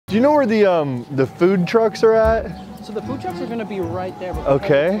Do you know where the food trucks are at? So the food trucks are gonna be right there. But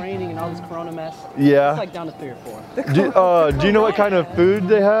okay. It's raining and all this Corona mess. Yeah. It's like down to 3 or 4. Do you know what kind of food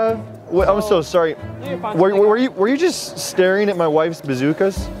they have? Wait, I'm so sorry. Were you just staring at my wife's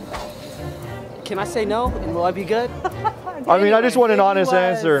bazookas? Can I say no and will I be good? I mean, I just want an honest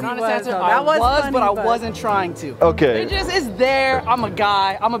answer. An honest answer. I was, but I wasn't trying to. Okay. It's there. I'm a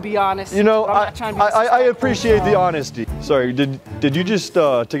guy. I'm gonna be honest. You know, I appreciate the honesty. Sorry, did you just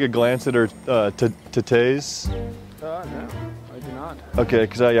take a glance at her titties? No, I do not. Okay,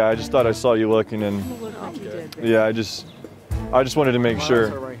 because I just thought I saw you looking, and yeah, I just wanted to make sure. My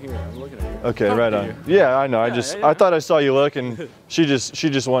eyes are right here. I'm looking at you. Okay, right on. Yeah, I know. I thought I saw you look, and she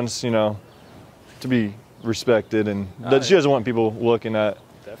just wants, you know, to be respected, and that she doesn't want people looking at.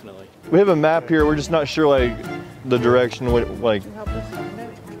 Definitely. We have a map here. We're just not sure like the direction. Like.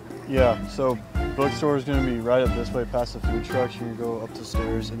 Yeah. So bookstore is going to be right up this way past the food trucks. You're going to go up the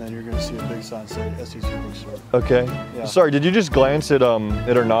stairs, and then you're going to see a big sign saying SEC bookstore. Okay. Yeah. Sorry, did you just glance at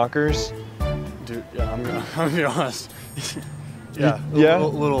our knockers? Dude, yeah, I'm gonna be honest. Yeah. Yeah.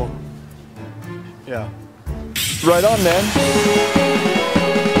 Little. Yeah. Right on, man.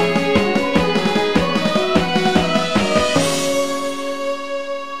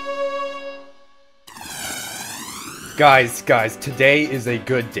 Guys, today is a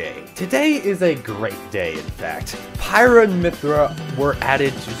good day. Today is a great day, in fact. Pyra and Mythra were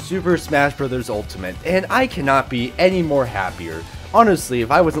added to Super Smash Bros. Ultimate, and I cannot be any more happier. Honestly,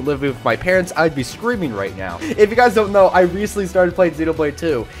 if I wasn't living with my parents, I'd be screaming right now. If you guys don't know, I recently started playing Xenoblade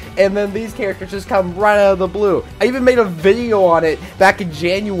 2, and then these characters just come right out of the blue. I even made a video on it back in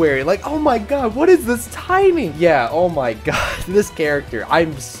January, like, oh my god, what is this timing? Yeah, oh my god, this character.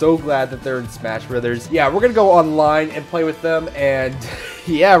 I'm so glad that they're in Smash Brothers. Yeah, we're gonna go online and play with them, and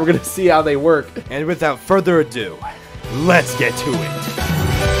yeah, we're gonna see how they work. And without further ado, let's get to it.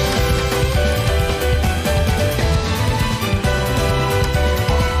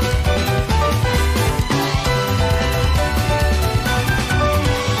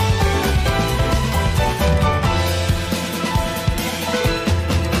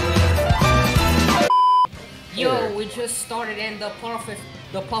 Yo, we just started and the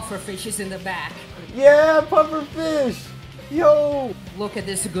pufferfish is in the back. Yeah, pufferfish! Yo! Look at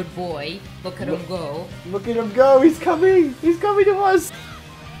this good boy. Look at him go. Look at him go! He's coming! He's coming to us!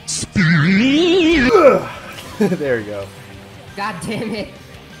 There we go. God damn it.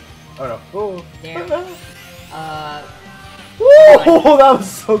 Oh no. Oh. There. Whoa! That was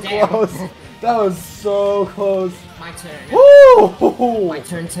so close! That was so close! My turn. Woo! My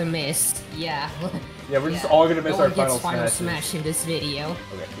turn to miss. Yeah. Yeah, we're just all gonna miss our final smash in this video.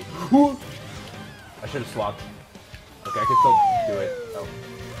 Okay. I should have swapped. Okay, I can still do it. Oh.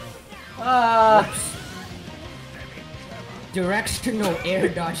 Ah! Directional air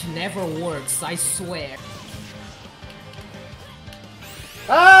dodge never works, I swear.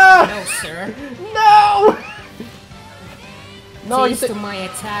 Ah! No, sir. No! No, Taste my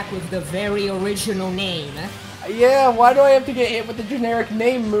attack with the very original name. Yeah, why do I have to get hit with the generic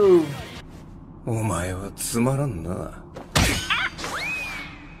name move? Oh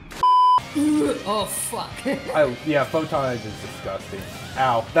fuck. Yeah, Photonage is disgusting.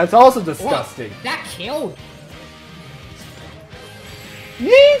 Ow. That's also disgusting. What? That killed.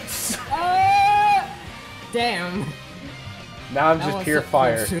 Yeet! Damn. Now I'm just pure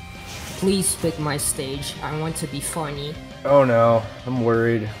fire. Please pick my stage. I want to be funny. Oh no, I'm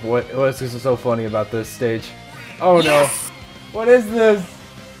worried. What's so funny about this stage? Oh yes! No. What is this?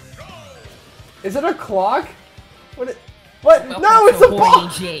 Is it a clock? What? No, it's a ball!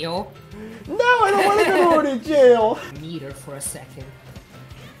 Jail. No, I don't want to go to jail. Meter for a second.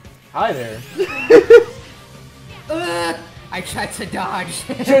 Hi there. I tried to dodge.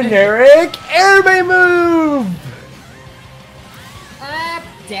 Generic airbay move!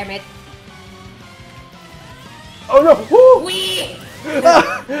 Damn it. Oh no! Woo! Wee!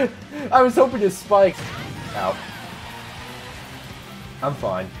 I was hoping to spike. Ow. I'm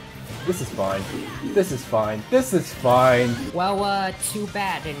fine. This is fine. This is fine. This is fine. Well, too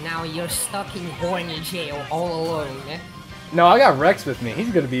bad, and now you're stuck in horny jail all alone. No, I got Rex with me. He's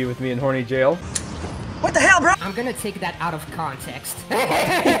gonna be with me in horny jail. What the hell, bro? I'm gonna take that out of context.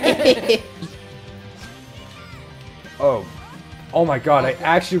 Oh. Oh my god, I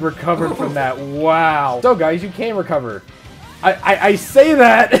actually recovered from that. Wow. So guys, you can recover. I say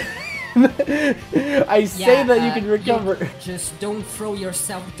that. I say that you can recover. Just don't throw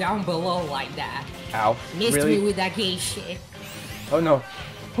yourself down below like that. Ow. Missed Really? me with that gay shit. Oh no.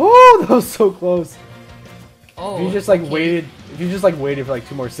 Oh, that was so close. Oh, if you just like waited, if you just like waited for like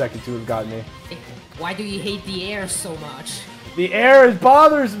 2 more seconds, you would have gotten me. Why do you hate the air so much? The air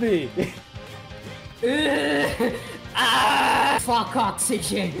bothers me. Fuck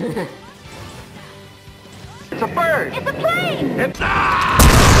oxygen. It's a bird! It's a plane!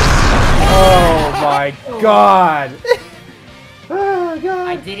 Oh my god. Oh god.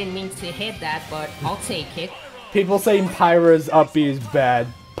 I didn't mean to hit that, but I'll take it. People saying Pyra's up B is bad.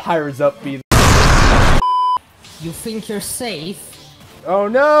 Pyra's up B. You think you're safe? Oh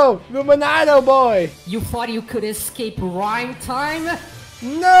no! The Monado boy! You thought you could escape rhyme time?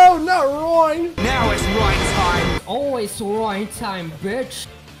 No, not Roy! Now it's right time! Always rhyme time, bitch.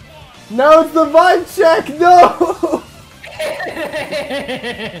 No, it's the vibe check! No!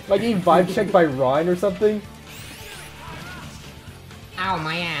 Like getting vibe checked by Ryan or something? Ow,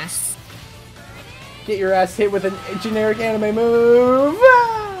 my ass. Get your ass hit with a generic anime move!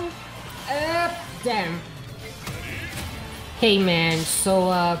 Damn. Hey man,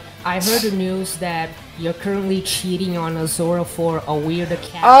 so I heard the news that you're currently cheating on Azora for a weird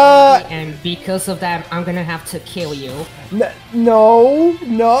academy, and because of that, I'm gonna have to kill you. No,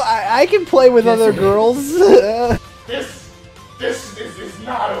 I can play with other girls. This is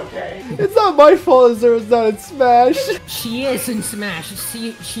not okay. It's not my fault Azura's not in Smash. She is in Smash.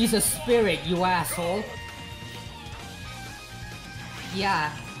 She's a spirit, you asshole.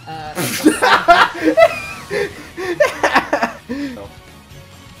 Yeah,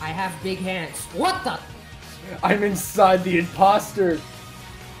 I have big hands. What the? I'm inside the imposter.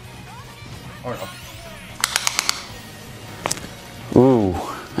 Or no. Ooh,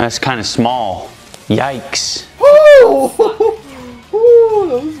 that's kind of small. Yikes. Ooh! Ooh,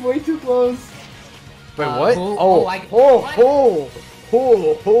 that was way too close. Wait, what?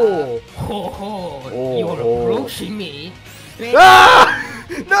 You're approaching me. Ah!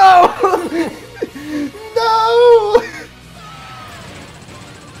 No! No!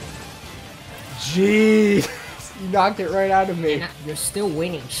 Jeez, you knocked it right out of me. And you're still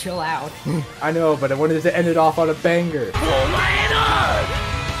winning. Chill out. I know, but I wanted to end it off on a banger.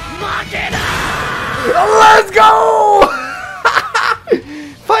 Let's go!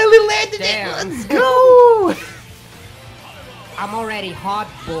 Finally landed it. Let's go! I'm already hot,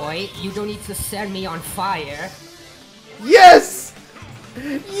 boy. You don't need to set me on fire. Yes!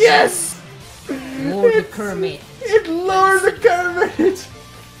 Yes! Lord the Kermit. It lowered the Kermit!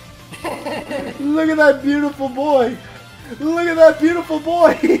 Look at that beautiful boy! Look at that beautiful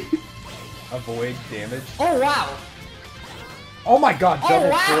boy! Avoid damage. Oh wow! Oh my god, wow.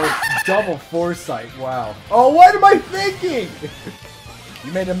 double foresight, wow. Oh, what am I thinking?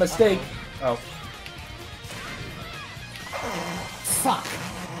 You made a mistake. Oh. Fuck.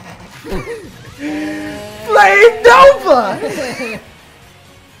 Flame Nova!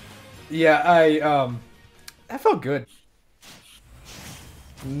 Yeah, that felt good.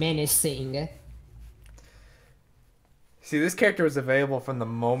 Menacing. See, this character was available from the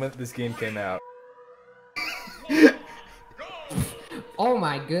moment this game came out. Oh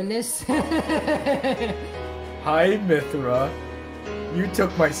my goodness. Hi, Mythra. You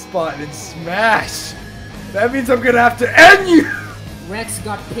took my spot in Smash! That means I'm gonna have to end you! Rex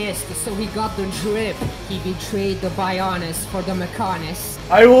got pissed, so he got the drip. He betrayed the Bionis for the Mechanis.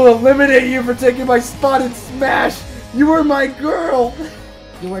 I will eliminate you for taking my spot in Smash! You were my girl!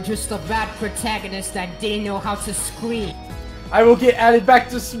 You were just a bad protagonist that didn't know how to scream. I will get added back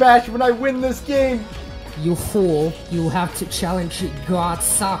to Smash when I win this game! You fool. You have to challenge God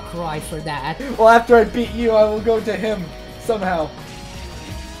Sakurai for that. Well, after I beat you, I will go to him. Somehow.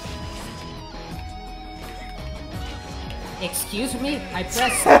 Excuse me? I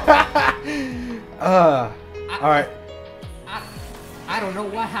pressed... Alright. I don't know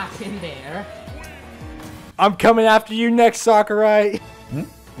what happened there. I'm coming after you next, Sakurai!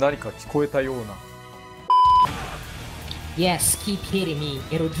 何か聞こえたような。 Yes, keep hitting me.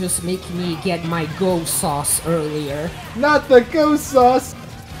 It'll just make me get my go sauce earlier. Not the ghost sauce!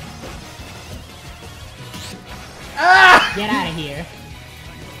 Ah! Get out of here.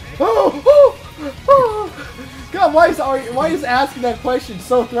 Oh, oh, oh. God, why is asking that question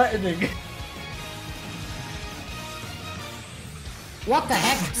so threatening? What the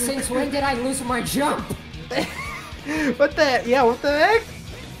heck? Since when did I lose my jump? What the heck? Yeah, what the heck?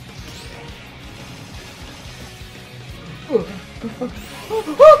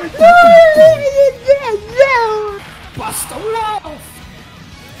 No! Bust a wolf!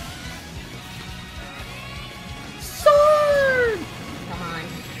 Sword! Come on.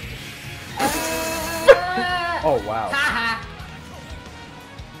 Oh, wow. Haha!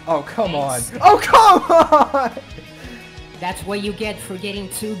 Oh, come on. Oh, come on! That's what you get for getting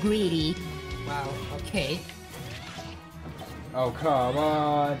too greedy. Wow, okay. Oh, come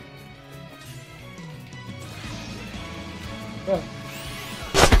on.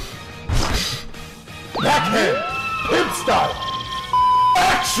 Backhand! Pimp style!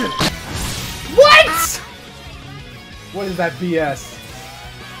 Action! What? What is that BS?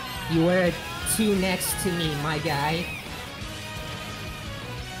 You were too next to me, my guy.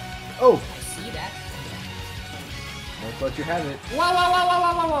 Oh, I see that. I thought you had it. Whoa, whoa, whoa, whoa,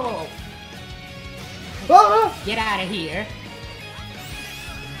 whoa, whoa, whoa, whoa. Ah! Get out of here.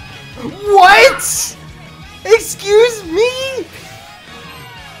 What? Excuse me?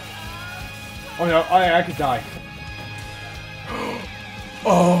 Oh no, I could die.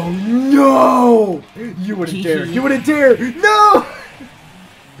 Oh no! You wouldn't dare! You wouldn't dare! No!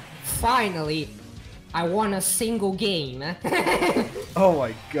 Finally, I won a single game. Oh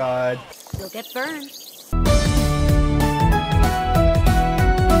my god. You'll get burned.